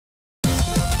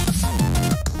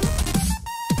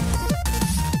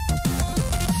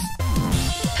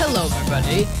Hello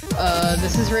everybody,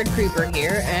 this is Red Creeper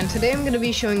here, and today I'm going to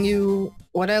be showing you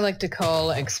what I like to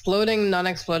call exploding,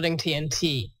 non-exploding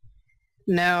TNT.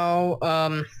 Now,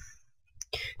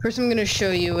 first I'm going to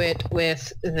show you it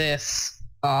with this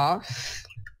off.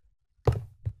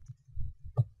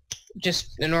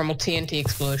 Just a normal TNT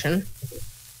explosion.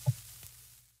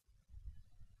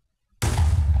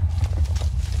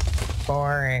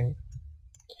 Boring.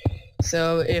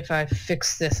 So if I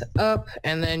fix this up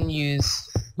and then use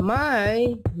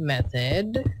my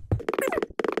method...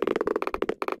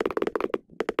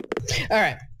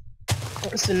 Alright,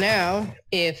 so now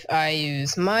if I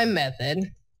use my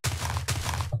method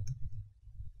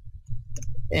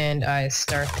and I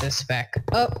start this back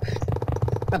up,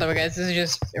 by the way guys, this is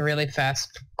just a really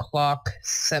fast clock,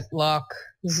 set block,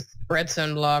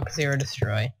 redstone block, zero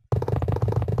destroy.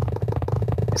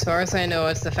 As far as I know,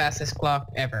 it's the fastest clock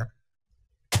ever.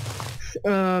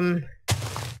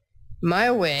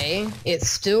 My way, it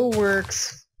still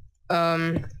works,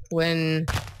 when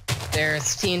there's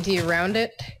TNT around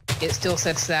it. It still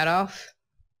sets that off.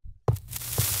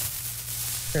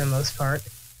 For the most part.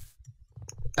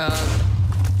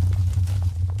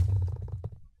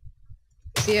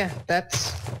 So yeah,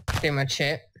 that's pretty much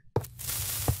it.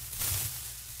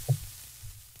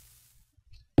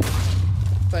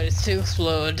 But it still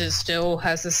explodes, it still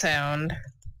has a sound.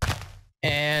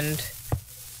 And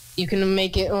you can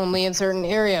make it only in certain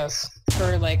areas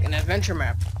for like an adventure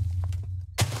map.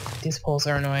 These poles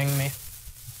are annoying me.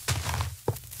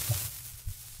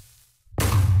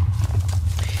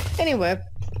 Anyway,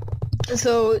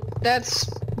 so that's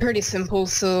pretty simple,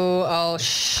 so I'll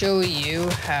show you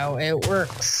how it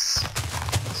works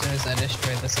as soon as I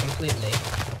destroy this completely.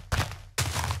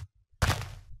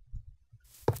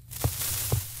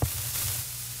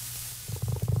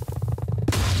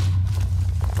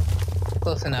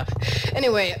 Close enough.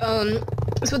 Anyway, so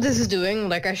what this is doing,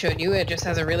 like I showed you, it just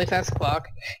has a really fast clock,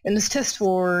 and it's test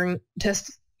for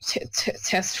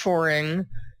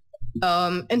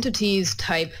entities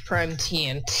type prime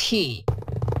TNT.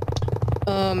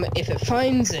 If it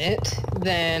finds it,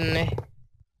 then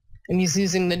I'm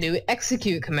using the new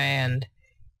execute command.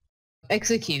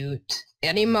 Execute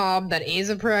any mob that is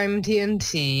a prime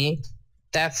TNT.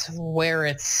 That's where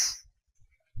it's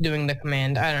doing the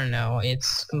command. I don't know,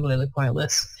 it's completely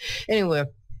pointless. Anyway,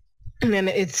 and then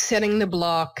it's setting the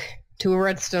block to a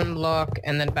redstone block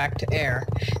and then back to air.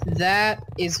 That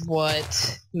is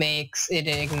what makes it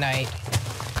ignite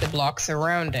the blocks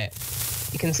around it.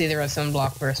 You can see the redstone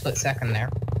block for a split second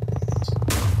there.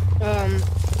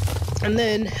 And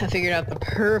then I figured out the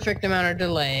perfect amount of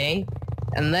delay,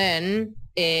 and then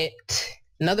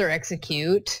another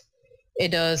execute, it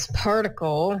does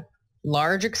particle,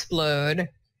 large explode,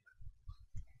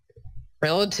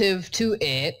 relative to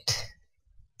it,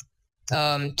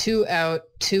 2 out,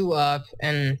 2 up,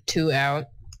 and 2 out,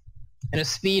 and a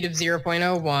speed of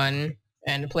 0.01,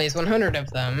 and it plays 100 of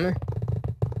them.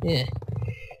 Yeah.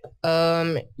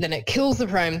 Then it kills the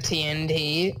prime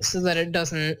TNT so that it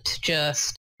doesn't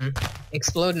just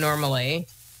explode normally.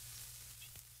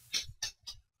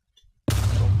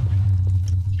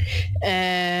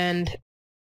 And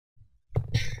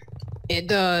it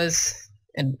does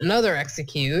another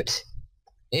execute.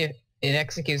 It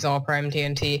executes all prime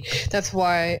TNT. That's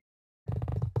why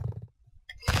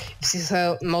you see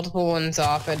how multiple ones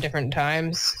off at different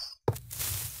times.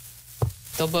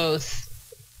 They'll both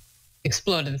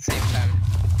explode at the same time.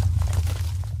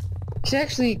 It's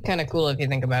actually kind of cool if you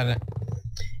think about it.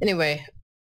 Anyway,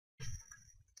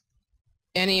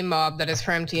 any mob that is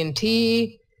prime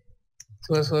TNT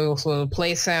will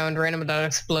play sound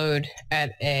random.explode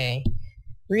at A.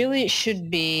 Really, it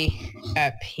should be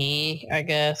at P, I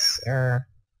guess, or...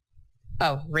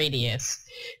 oh, radius.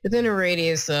 Within a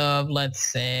radius of, let's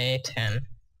say, 10.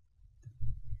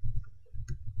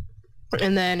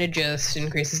 And then it just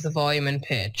increases the volume and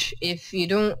pitch. If you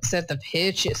don't set the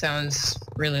pitch, it sounds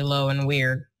really low and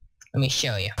weird. Let me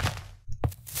show you.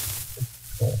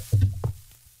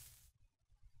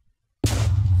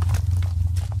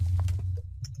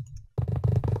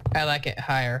 I like it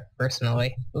higher,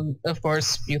 personally. Of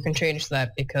course, you can change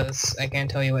that because I can't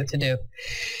tell you what to do.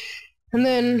 And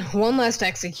then, one last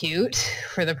execute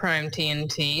for the prime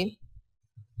TNT.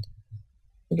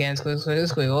 Again, squiggle, squiggle,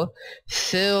 squiggle.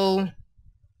 Fill...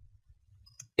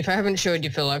 if I haven't showed you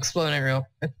Fill, I'll explode it real...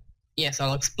 yes,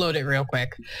 I'll explode it real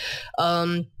quick.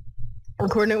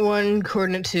 Coordinate 1,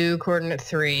 coordinate 2, coordinate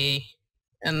 3,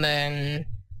 and then...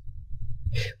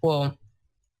 well...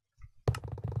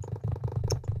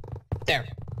 there.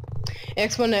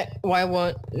 X1,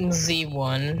 Y1,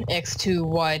 Z1, X2,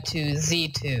 Y2,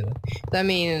 Z2. That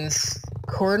means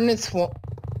coordinates 1...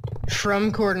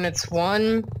 from coordinates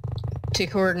 1 to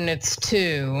coordinates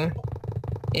 2,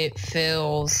 it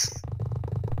fills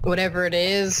whatever it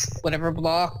is, whatever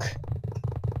block,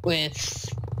 with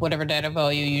whatever data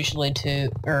value, usually 2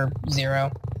 or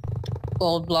 0.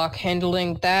 Old block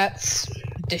handling, that's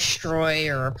destroy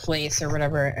or replace or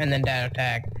whatever, and then data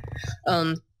tag.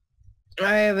 I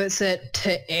have it set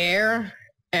to air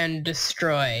and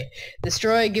destroy.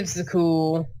 Destroy gives the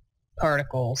cool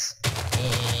particles.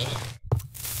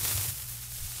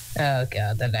 Oh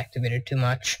god, that activated too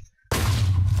much.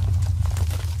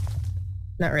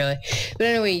 Not really. But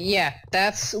anyway, yeah,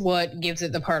 that's what gives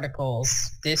it the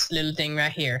particles. This little thing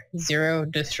right here. 0,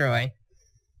 destroy.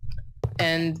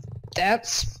 And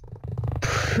that's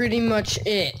pretty much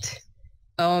it.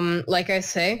 Like I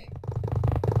say,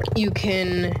 you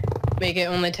can make it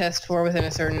only test for within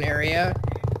a certain area,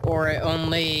 or it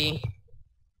only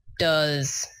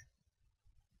does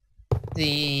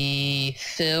the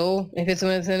fill if it's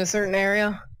within a certain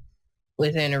area,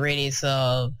 within a radius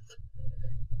of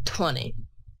 20.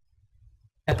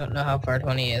 I don't know how far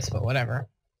 20 is, but whatever.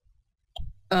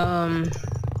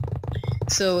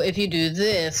 So if you do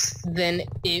this, then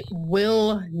it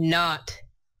will not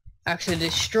actually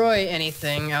destroy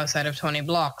anything outside of 20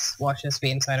 blocks. Watch this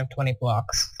be inside of 20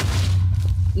 blocks.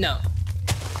 No.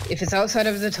 If it's outside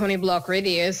of the 20 block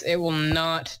radius, it will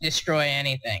not destroy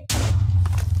anything.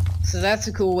 So that's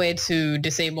a cool way to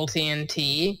disable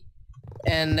TNT.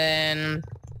 And then,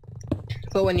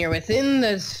 but when you're within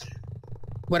this,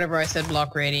 whatever I said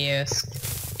block radius,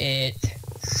 it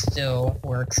still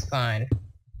works fine.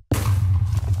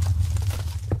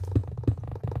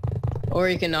 Or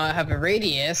you can not have a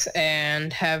radius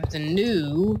and have the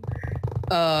new,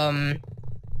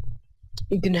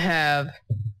 you can have,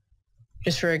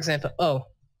 just for example, oh,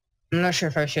 I'm not sure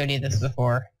if I've showed you this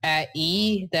before. At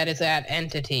E, that is at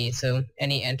entity, so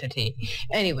any entity.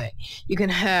 Anyway, you can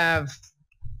have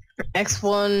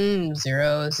x1,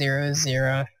 0, 0,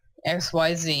 0,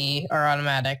 XYZ are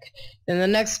automatic. Then the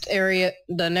next area,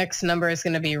 the next number is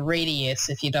going to be radius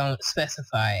if you don't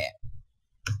specify it.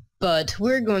 But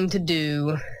we're going to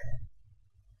do...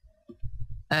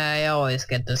 I always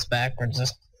get this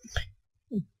backwards.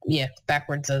 Yeah,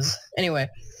 backwards as... Anyway.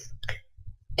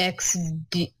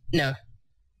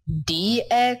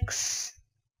 dx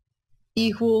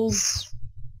equals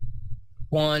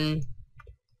 1,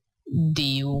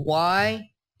 dy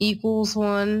equals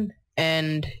 1,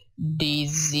 and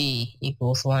dz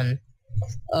equals 1.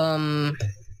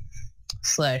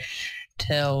 Slash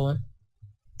tell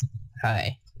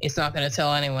hi. It's not going to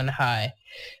tell anyone hi.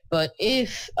 But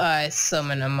if I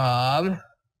summon a mob,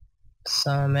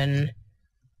 summon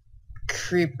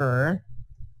creeper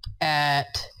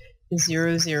at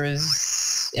 0, 0,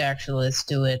 actually let's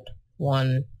do it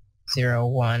 1, 0,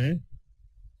 1.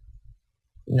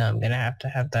 No, I'm going to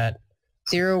have that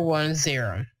 0, 1,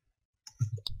 0.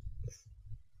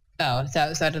 Oh, it's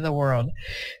outside of the world.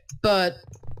 But,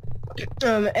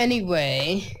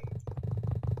 anyway,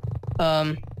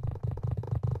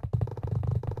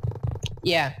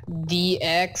 yeah,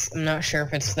 dx, I'm not sure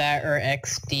if it's that or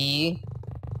xd.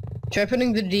 Try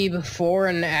putting the d before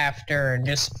and after,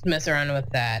 just mess around with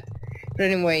that. But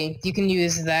anyway, you can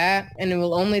use that, and it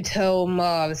will only tell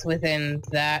mobs within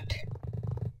that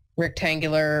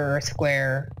rectangular or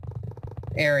square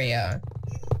area.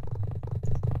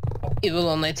 It will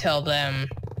only tell them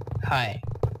hi.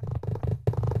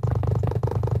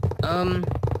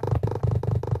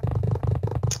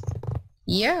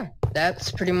 Yeah,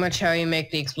 that's pretty much how you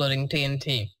make the exploding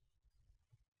TNT.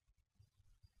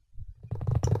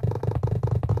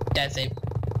 That's it.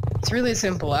 It's really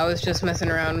simple. I was just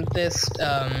messing around with this,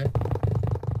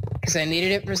 because I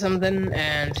needed it for something,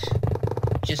 and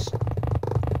just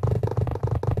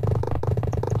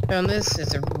found this.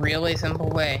 It's a really simple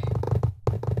way.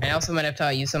 I also might have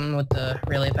taught you something with the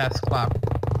really fast clock.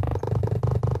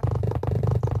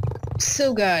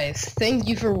 So guys, thank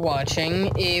you for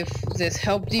watching. If this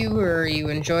helped you, or you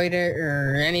enjoyed it,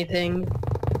 or anything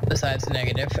besides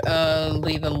negative,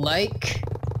 leave a like.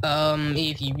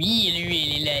 If you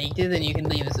really liked it, then you can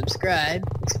leave a subscribe.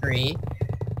 It's free.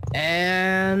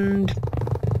 And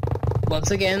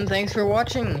once again, thanks for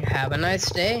watching. Have a nice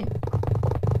day.